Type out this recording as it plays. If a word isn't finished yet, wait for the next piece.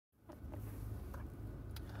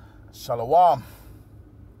Shalom.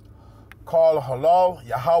 Call halal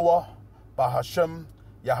Yahweh Bahashim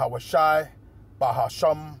Yahweh Shai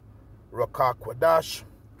Bahasham Rakakwadash.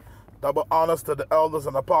 Double honors to the elders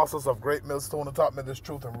and apostles of Great Millstone who taught me this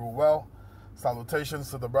truth and rule well. Salutations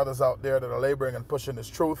to the brothers out there that are laboring and pushing this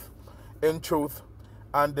truth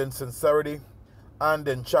and in sincerity and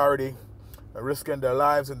in charity and risking their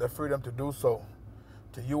lives and their freedom to do so.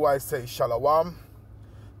 To you I say Shalom.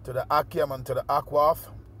 To the Akim and to the Akwaf,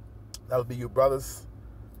 that'll be you brothers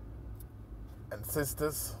and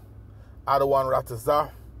sisters. Adawan Ratazah,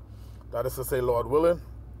 that is to say, Lord willing.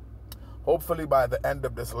 Hopefully by the end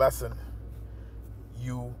of this lesson,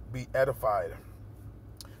 you be edified.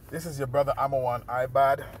 This is your brother Amawan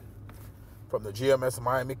Ibad from the GMS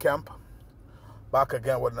Miami camp. Back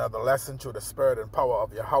again with another lesson through the spirit and power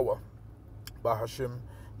of Yahweh, Bahashim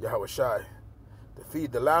Yahweh Shai, to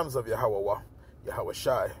feed the lambs of Yahweh, Yahweh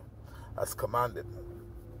Shai, as commanded.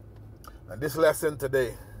 And this lesson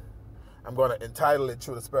today, I'm going to entitle it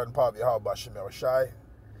through the spirit and power of Yahweh, Bahashim Yahweh Shai.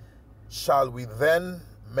 Shall we then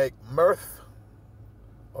make mirth?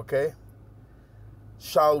 Okay.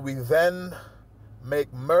 Shall we then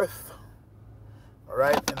make mirth? All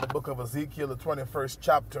right. In the book of Ezekiel, the 21st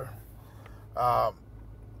chapter,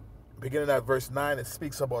 beginning at verse 9, it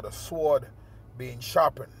speaks about a sword being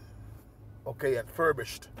sharpened, okay, and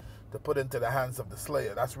furbished to put into the hands of the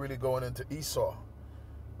slayer. That's really going into Esau,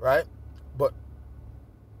 right? But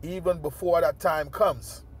even before that time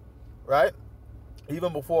comes, right?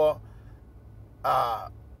 Even before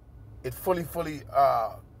it fully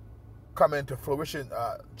come into fruition,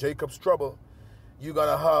 Jacob's trouble, you're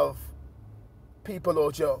gonna have people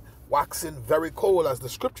out here waxing very cold, as the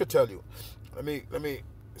scripture tell you. Let me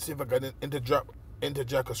see if I can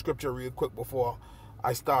interject a scripture real quick before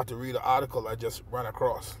I start to read the article I just ran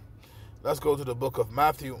across. Let's go to the book of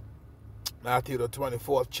Matthew, the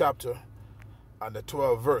 24th chapter and the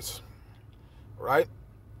 12th verse, right?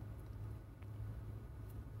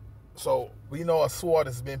 So we know a sword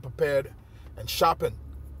is being prepared and sharpened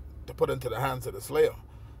to put into the hands of the slayer,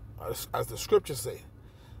 as the scriptures say.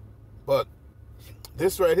 But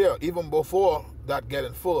this right here, even before that get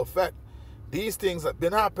in full effect, these things have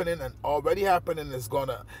been happening and already happening, is going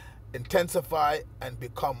to intensify and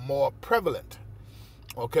become more prevalent.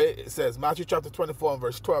 Okay, it says, Matthew chapter 24 and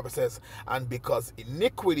verse 12, it says, and because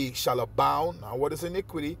iniquity shall abound. Now what is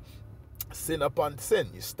iniquity? Sin upon sin.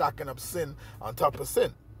 You're stacking up sin on top of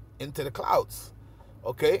sin into the clouds.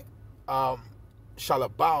 Okay, shall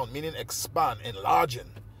abound, meaning expand,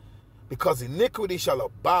 enlarging. Because iniquity shall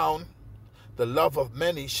abound, the love of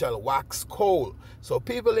many shall wax cold. So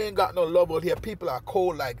people ain't got no love out here. People are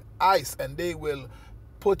cold like ice, and they will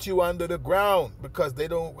put you under the ground because they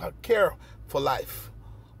don't care for life.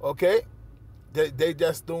 Okay? They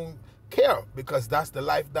just don't care because that's the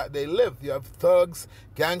life that they live. You have thugs,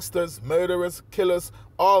 gangsters, murderers, killers,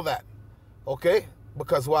 all that. Okay?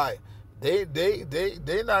 Because why? They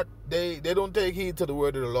don't take heed to the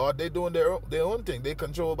word of the Lord. They doing their own thing. They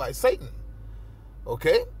controlled by Satan.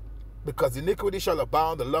 Okay? Because iniquity shall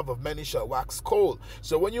abound, the love of many shall wax cold.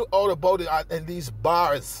 So when you out about it in these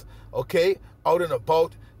bars, okay, out and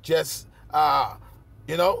about, just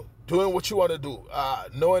doing what you want to do,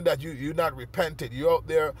 knowing that you're not repented, you're out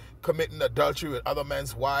there committing adultery with other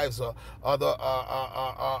men's wives or other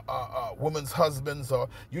women's husbands, or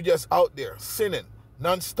you just out there sinning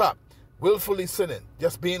non-stop, willfully sinning,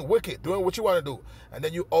 just being wicked, doing what you want to do, and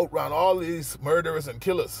then you outrun all these murderers and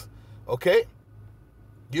killers, okay?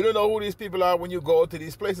 You don't know who these people are when you go to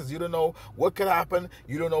these places. You don't know what could happen.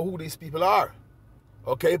 You don't know who these people are.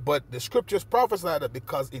 Okay, but the scriptures prophesy that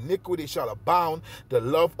because iniquity shall abound, the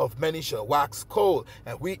love of many shall wax cold.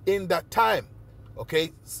 And we in that time.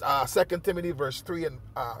 Okay, 2 Timothy verse 3 and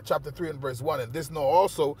chapter 3 and verse 1. And this know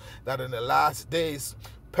also that in the last days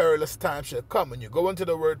perilous times shall come. When you go into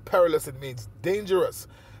the word perilous, it means dangerous,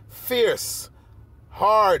 fierce,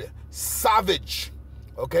 hard, savage.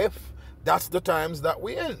 Okay, that's the times that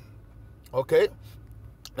we're in. Okay,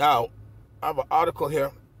 now I have an article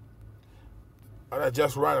here that I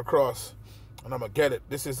just ran across, and I'm gonna get it.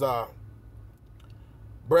 This is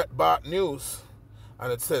Breitbart News,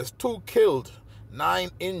 and it says 2 killed,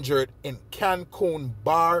 9 injured in Cancun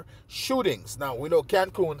bar shootings. Now we know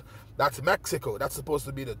Cancun, that's Mexico. That's supposed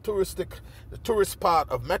to be the tourist part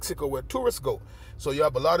of Mexico where tourists go. So you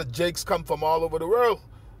have a lot of jakes come from all over the world,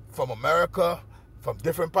 from America, from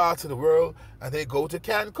different parts of the world, and they go to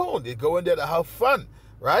Cancun. They go in there to have fun,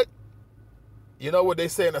 right? You know what they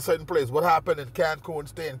say in a certain place? What happened in Cancun,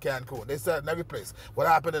 stay in Cancun. They say it in every place. What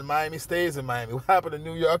happened in Miami stays in Miami. What happened in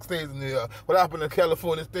New York stays in New York. What happened in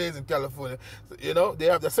California stays in California. So, you know, they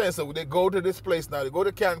have the sense of they go to this place now. They go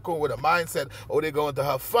to Cancun with a mindset, oh, they're going to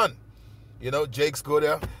have fun. You know, Jake's go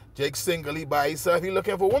there. Jake's single, he by himself. He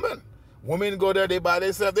looking for women. Women go there, they by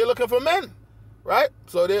themselves. They looking for men. Right?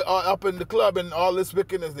 So they are up in the club and all this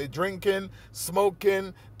wickedness. They drinking,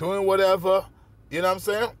 smoking, doing whatever. You know what I'm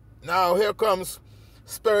saying? Now here comes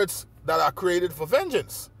spirits that are created for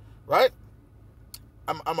vengeance, right?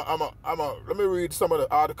 Let me read some of the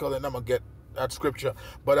article and I'm gonna get that scripture.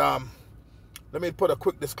 But let me put a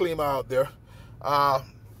quick disclaimer out there.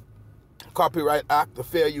 Copyright Act, the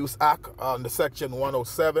Fair Use Act, on the section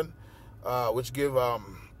 107, which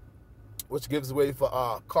gives way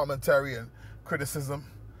for commentary and criticism.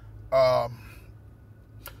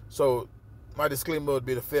 So my disclaimer would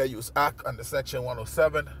be the Fair Use Act under section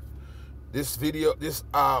 107. This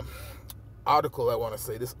article, I want to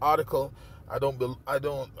say, this article, I don't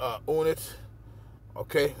own it.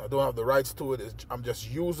 Okay, I don't have the rights to it. I'm just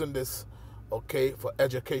using this, okay, for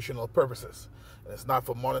educational purposes. And it's not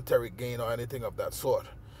for monetary gain or anything of that sort.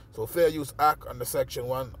 So Fair Use Act under section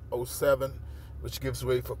 107, which gives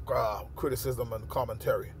way for criticism and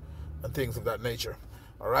commentary and things of that nature.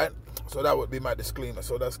 All right, so that would be my disclaimer.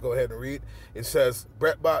 So let's go ahead and read. It says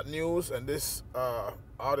Breitbart News, and this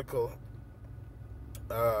article,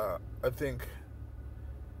 I think,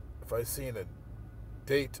 if I seen a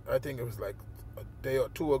date, I think it was like a day or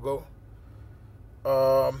two ago.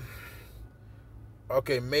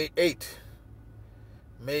 Okay, May 8th.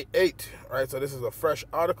 May 8th, right? So this is a fresh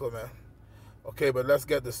article, man. Okay, but let's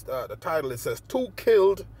get this. The title, it says 2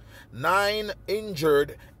 killed, 9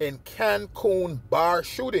 injured in Cancun bar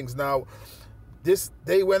shootings. Now,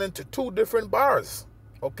 they went into 2 different bars,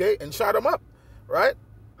 okay, and shot them up, right?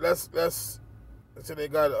 Let's see, they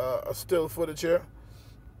got a still footage here.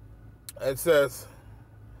 It says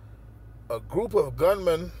a group of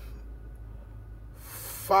gunmen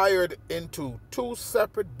fired into 2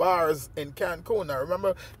 separate bars in Cancun. Now,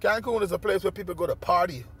 remember, Cancun is a place where people go to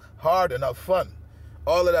party hard and have fun.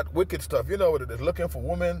 All of that wicked stuff, you know what it is, looking for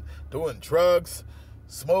women, doing drugs,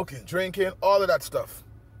 smoking, drinking, all of that stuff.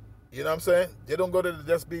 You know what I'm saying? They don't go to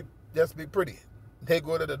just be pretty. They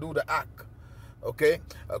go to do the act. Okay?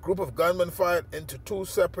 A group of gunmen fired into 2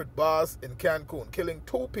 separate bars in Cancun, killing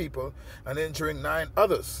 2 people and injuring 9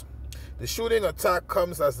 others. The shooting attack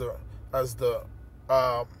comes as the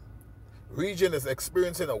region is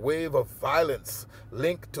experiencing a wave of violence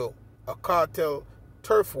linked to a cartel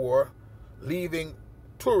turf war, leaving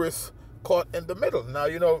tourists caught in the middle. Now,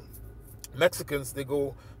 you know, Mexicans, they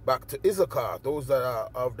go back to Issachar, those that are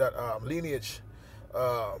of that lineage,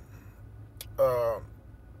 those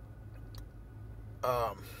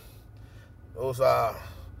are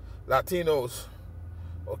Latinos,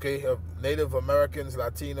 okay, Native Americans,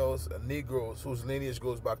 Latinos, and Negroes whose lineage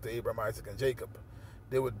goes back to Abraham, Isaac, and Jacob.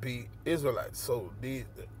 They would be Israelites. So the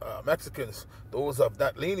Mexicans, those of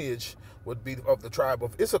that lineage, would be of the tribe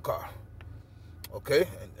of Issachar. Okay,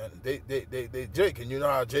 and they Jake, and you know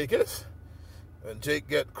how Jake is. When Jake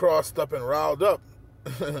get crossed up and riled up,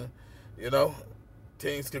 you know,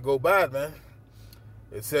 things could go bad, man.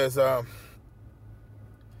 It says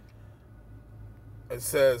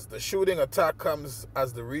the shooting attack comes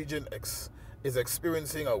as the region is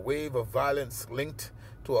experiencing a wave of violence linked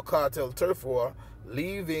to a cartel turf war,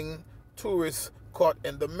 leaving tourists caught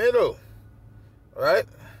in the middle. Right?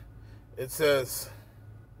 It says,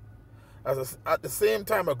 at the same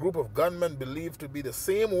time, a group of gunmen believed to be the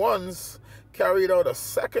same ones carried out a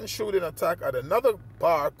second shooting attack at another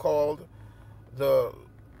bar called the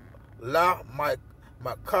La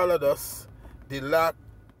Macaladas de la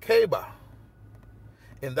Ceiba.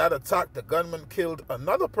 In that attack, the gunman killed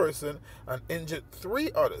another person and injured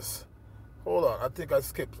 3 others. Hold on, I think I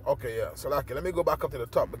skipped. Okay, yeah. So, let me go back up to the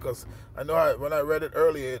top because I know when I read it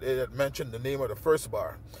earlier, it had mentioned the name of the first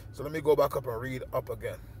bar. So let me go back up and read up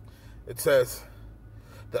again. It says,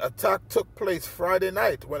 the attack took place Friday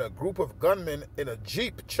night when a group of gunmen in a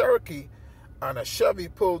Jeep Cherokee and a Chevy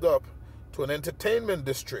pulled up to an entertainment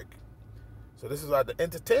district. So this is at the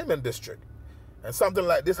entertainment district. And something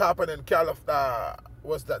like this happened in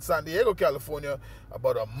San Diego, California,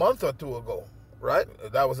 about a month or 2 ago. Right?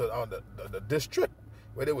 That was on the district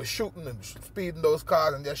where they were shooting and speeding those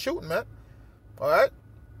cars and just shooting, man. All right?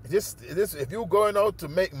 If you're going out to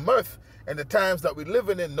make mirth in the times that we're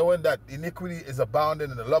living in, knowing that iniquity is abounding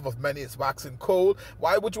and the love of many is waxing cold,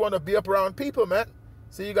 why would you want to be up around people, man?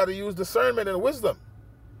 See, you got to use discernment and wisdom.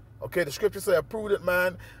 Okay, the scripture say a prudent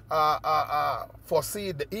man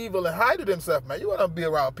foreseed the evil and hided himself, man. You want to be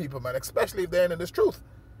around people, man, especially if they're in this truth.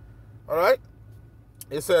 All right?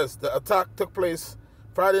 It says the attack took place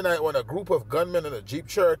Friday night when a group of gunmen in a Jeep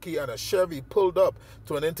Cherokee and a Chevy pulled up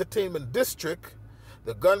to an entertainment district.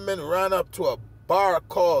 The gunmen ran up to a bar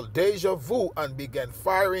called Deja Vu and began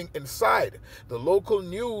firing inside. The local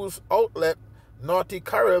news outlet Naughty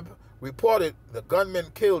Carib reported the gunmen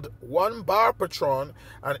killed one bar patron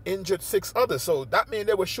and injured 6 others. So that means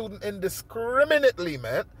they were shooting indiscriminately,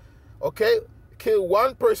 man. Okay? Killed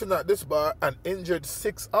one person at this bar and injured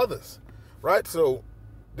 6 others. Right? So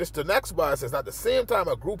the next bar says, at the same time,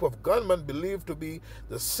 a group of gunmen believed to be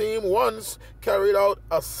the same ones carried out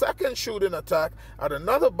a second shooting attack at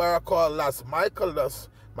another bar called Las Michaeladas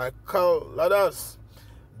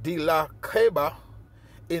de la Ceiba.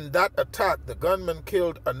 In that attack, the gunman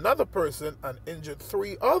killed another person and injured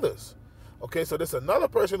 3 others. Okay, so there's another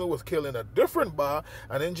person who was killed in a different bar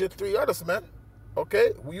and injured 3 others, man.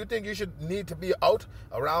 Okay, you think you should need to be out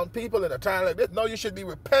around people in a time like this? No, you should be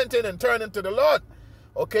repenting and turning to the Lord.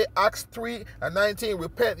 Okay, Acts 3:19,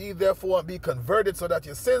 repent ye therefore and be converted so that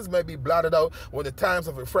your sins may be blotted out when the times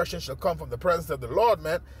of refreshing shall come from the presence of the Lord,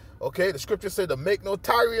 man. Okay, the scripture said to make no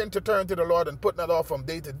tarrying to turn to the Lord and put not off from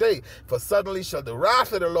day to day. For suddenly shall the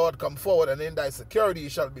wrath of the Lord come forward, and in thy security you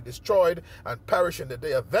shall be destroyed and perish in the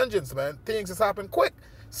day of vengeance, man. Things has happened quick.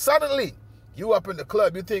 Suddenly, you up in the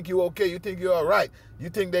club, you think you okay, you think you're all right. You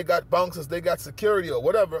think they got bouncers, they got security or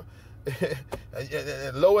whatever.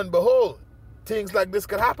 and lo and behold, things like this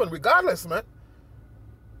can happen regardless, man.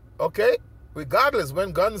 Okay? Regardless,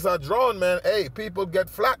 when guns are drawn, man, hey, people get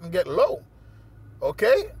flat and get low.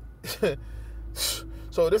 Okay?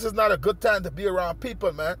 So this is not a good time to be around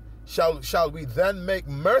people, man. Shall we then make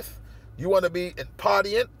mirth? You want to be in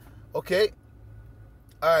partying? Okay?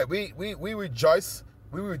 All right, we rejoice.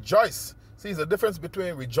 We rejoice. See, there's a difference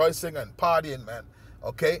between rejoicing and partying, man.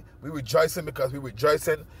 Okay? We rejoicing because we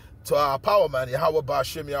rejoicing to our power, man. Yahweh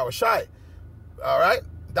Bashim Yahweh Shai. All right?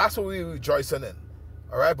 That's what we rejoicing in.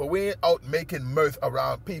 All right? But we ain't out making mirth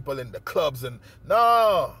around people in the clubs and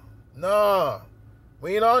no.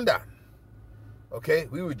 We ain't on that. Okay?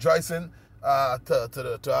 We rejoicing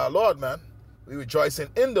to our Lord, man. We rejoicing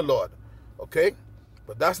in the Lord. Okay?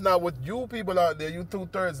 But that's not what you people out there, you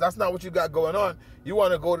 2/3, that's not what you got going on. You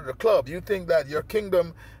want to go to the club. You think that your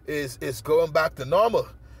kingdom is going back to normal.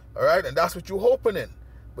 All right? And that's what you're hoping in.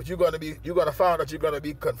 But you're gonna find that you're gonna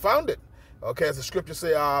be confounded. Okay, as the scripture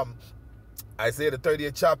say, Isaiah the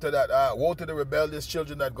 30th chapter, that woe to the rebellious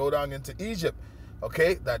children that go down into Egypt.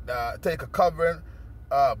 Okay, that take a covering,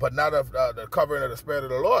 but not of the covering of the Spirit of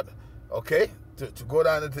the Lord. Okay, to go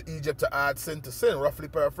down into Egypt to add sin to sin, roughly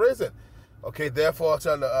paraphrasing. Okay, therefore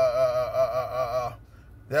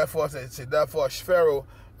Pharaoh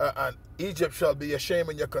and Egypt shall be ashamed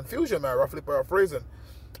in your confusion, man, roughly paraphrasing.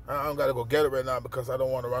 I don't got to go get it right now because I don't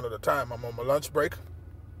want to run out of time. I'm on my lunch break.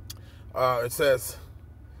 It says,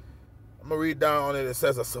 I'm going to read down on it. It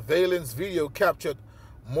says, a surveillance video captured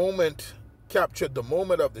the moment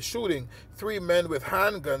of the shooting. 3 men with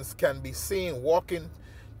handguns can be seen walking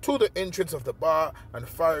to the entrance of the bar and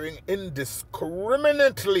firing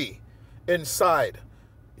indiscriminately inside.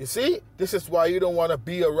 You see, this is why you don't want to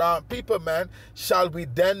be around people, man. Shall we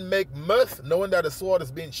then make mirth, knowing that the sword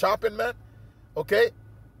is being sharpened, man? Okay?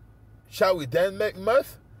 Shall we then make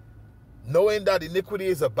mirth, knowing that iniquity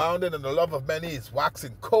is abounding and the love of many is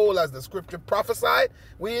waxing cold, as the scripture prophesied?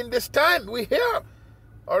 We in this time, we here.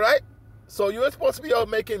 All right? So you're supposed to be out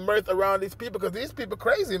making mirth around these people because these people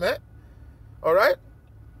crazy, man. All right?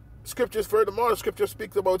 Scriptures, furthermore, the scripture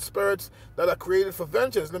speaks about spirits that are created for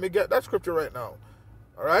vengeance. Let me get that scripture right now.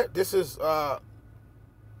 All right? This is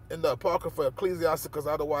in the Apocrypha Ecclesiasticus,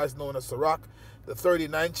 otherwise known as Sirach, the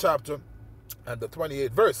 39th chapter and the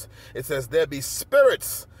 28th verse. It says, there be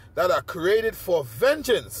spirits that are created for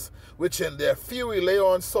vengeance, which in their fury lay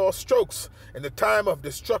on sore strokes. In the time of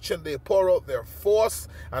destruction they pour out their force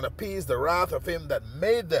and appease the wrath of him that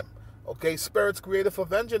made them. Okay, spirits created for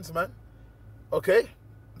vengeance, man. Okay,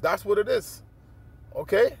 that's what it is.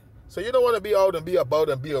 Okay, so you don't want to be out and be about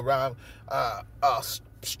and be around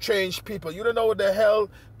strange people. You don't know what the hell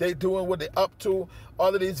they doing, what they up to.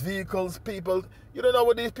 All of these vehicles, people, you don't know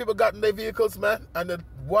what these people got in their vehicles, man. And the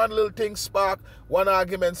one little thing spark, one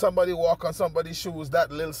argument, somebody walk on somebody's shoes,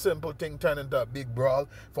 that little simple thing turn into a big brawl,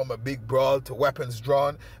 from a big brawl to weapons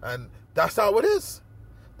drawn, and that's how it is.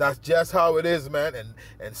 That's just how it is, man.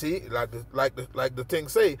 And see, like the thing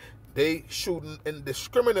say, they shooting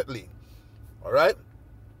indiscriminately. All right.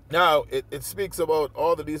 Now it speaks about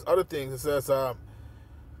all of these other things. It says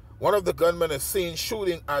one of the gunmen is seen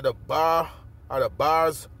shooting at a bar at a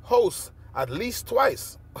bar's host at least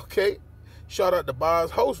twice. Okay? Shot at the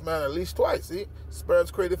bar's host, man, at least twice. See?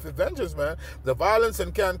 Spirits created for vengeance, man. The violence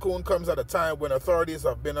in Cancun comes at a time when authorities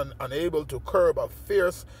have been unable to curb a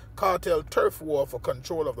fierce cartel turf war for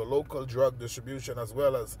control of the local drug distribution, as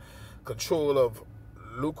well as control of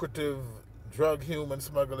lucrative drug human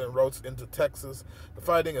smuggling routes into Texas. The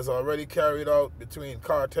fighting is already carried out between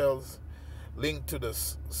cartels linked to the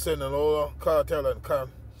Sinaloa cartel and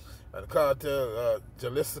cartel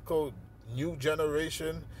Jalisco New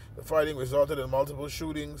Generation. The fighting resulted in multiple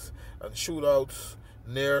shootings and shootouts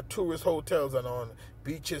near tourist hotels and on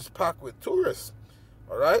beaches packed with tourists.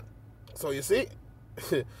 All right? So you see,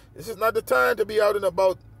 this is not the time to be out and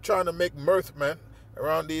about trying to make mirth, man,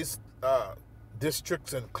 around these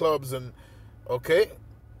districts and clubs and, okay?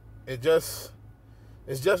 It's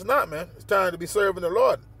just not, man. It's time to be serving the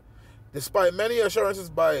Lord. Despite many assurances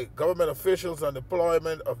by government officials and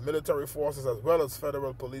deployment of military forces as well as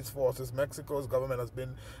federal police forces, Mexico's government has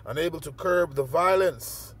been unable to curb the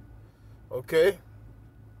violence. Okay?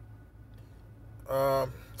 I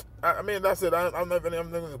mean, that's it. I'm not going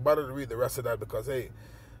to bother to read the rest of that because, hey,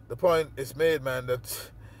 the point is made, man,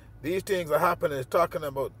 that these things are happening. It's talking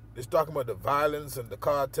about the violence and the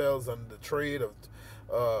cartels and the trade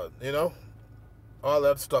of, you know, all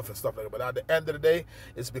that stuff and stuff like that. But at the end of the day,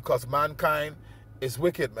 it's because mankind is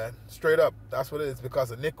wicked, man. Straight up. That's what it is.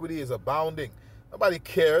 Because iniquity is abounding. Nobody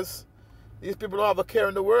cares. These people don't have a care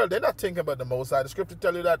in the world. They're not thinking about the Most High. The scripture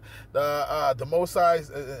tell you that the Most High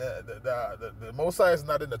the Most High is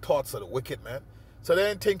not in the thoughts of the wicked, man. So they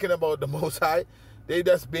ain't thinking about the Most High. They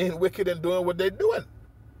just being wicked and doing what they're doing.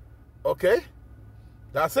 Okay?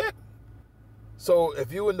 That's it. So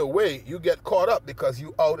if you in the way, you get caught up because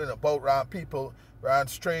you out and about around people, around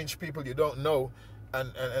strange people you don't know,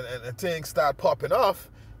 and things start popping off,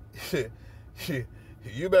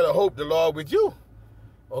 you better hope the Lord with you.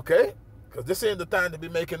 Okay? Because this ain't the time to be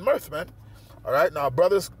making mirth, man. All right? Now,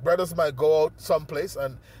 brothers might go out someplace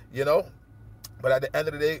and, you know, but at the end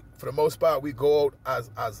of the day, for the most part, we go out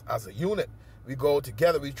as a unit. We go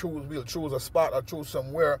together. We'll choose a spot or choose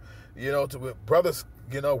somewhere, you know, to brothers.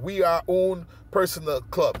 You know, we our own personal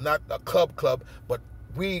club, not a club, but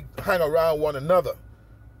we hang around one another.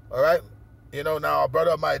 All right? You know, now a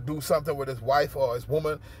brother might do something with his wife or his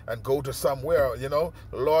woman and go to somewhere, you know.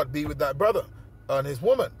 The Lord be with that brother and his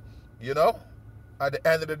woman, you know. At the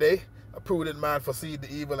end of the day, a prudent man foresees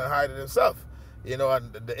the evil and hide it himself. You know,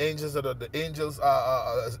 and the angels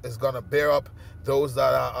is going to bear up those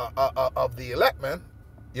that are of the elect, man.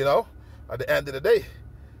 You know, at the end of the day.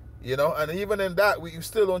 You know, and even in that, we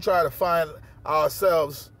still don't try to find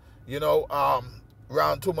ourselves, you know,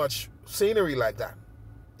 around too much scenery like that.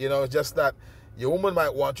 You know, it's just that your woman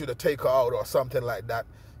might want you to take her out or something like that.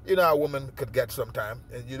 You know, a woman could get sometime,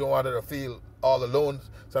 and you don't want her to feel all alone.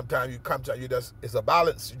 Sometimes you come to, it's a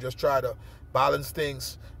balance. You just try to balance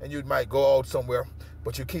things, and you might go out somewhere,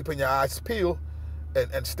 but you're keeping your eyes peeled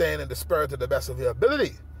and staying in the spirit to the best of your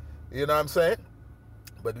ability. You know what I'm saying?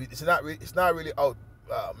 But it's not really out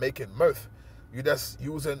making mirth. You're just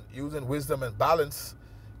using wisdom and balance,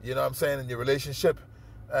 you know what I'm saying, in your relationship.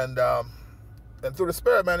 And through the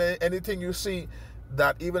spirit, man, anything you see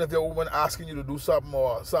that even if your woman asking you to do something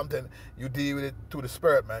or something, you deal with it through the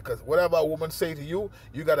spirit, man. Because whatever a woman say to you,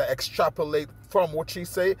 you got to extrapolate from what she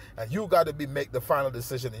say, and you got to make the final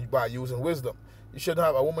decision by using wisdom.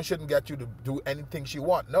 A woman shouldn't get you to do anything she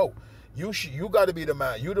want. No. You got to be the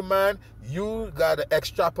man. You the man. You got to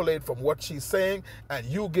extrapolate from what she's saying, and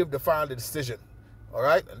you give the final decision. All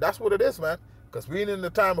right? And that's what it is, man. Because we're in the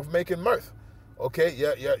time of making mirth. Okay?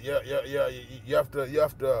 Yeah. You have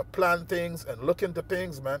to plan things and look into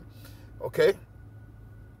things, man. Okay?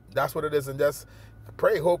 That's what it is. And just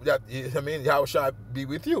pray, hope that, Yahweh shall be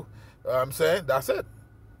with you. I'm saying? That's it.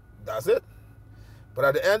 That's it. But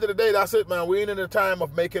at the end of the day, that's it, man. We're in the time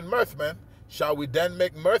of making mirth, man. Shall we then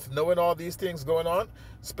make mirth, knowing all these things going on?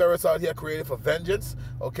 Spirits out here created for vengeance.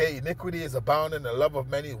 Okay, iniquity is abounding, the love of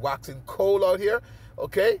many waxing cold out here.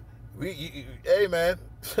 Okay, hey, man.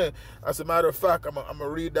 As a matter of fact, I'm going to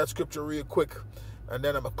read that scripture real quick, and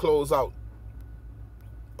then I'm going to close out.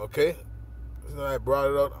 Okay, so I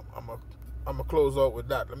brought it out. I'm going to close out with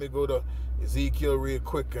that. Let me go to Ezekiel real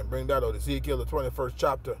quick and bring that out. Ezekiel, the 21st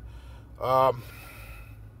chapter.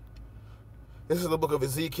 This is the book of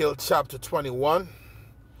Ezekiel, chapter 21,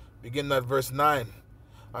 beginning at verse 9.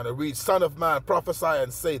 And it reads, Son of man, prophesy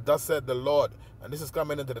and say, Thus said the Lord. And this is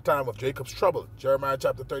coming into the time of Jacob's trouble. Jeremiah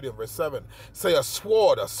chapter 30 and verse 7. Say a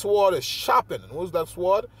sword is sharpened. And who's that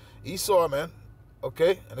sword? Esau, man.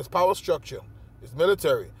 Okay? And its power structure. It's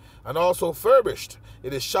military. and also furbished.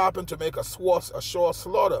 It is sharpened to make a sure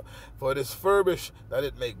slaughter, for it is furbished that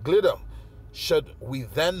it may glitter. Should we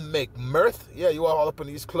then make mirth? Yeah, you are all up in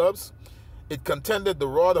these clubs. It contended the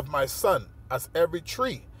rod of my son as every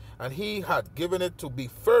tree, and he had given it to be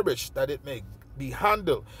furbished that it may be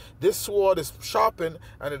handled. This sword is sharpened,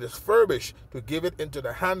 and it is furbished to give it into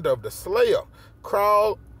the hand of the slayer.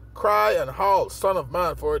 Cry and howl, Son of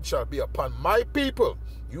Man, for it shall be upon my people.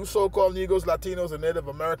 You so-called Negroes, Latinos, and Native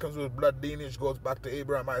Americans whose blood lineage goes back to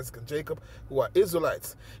Abraham, Isaac, and Jacob, who are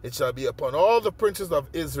Israelites. It shall be upon all the princes of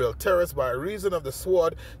Israel. Terrors by reason of the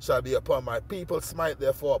sword shall be upon my people. Smite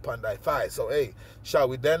therefore upon thy thigh. So, hey, shall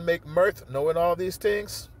we then make mirth, knowing all these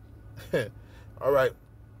things? All right.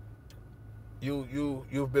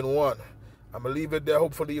 You've been warned. I'm going to leave it there.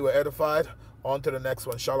 Hopefully you were edified. On to the next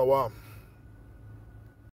one. Shalom.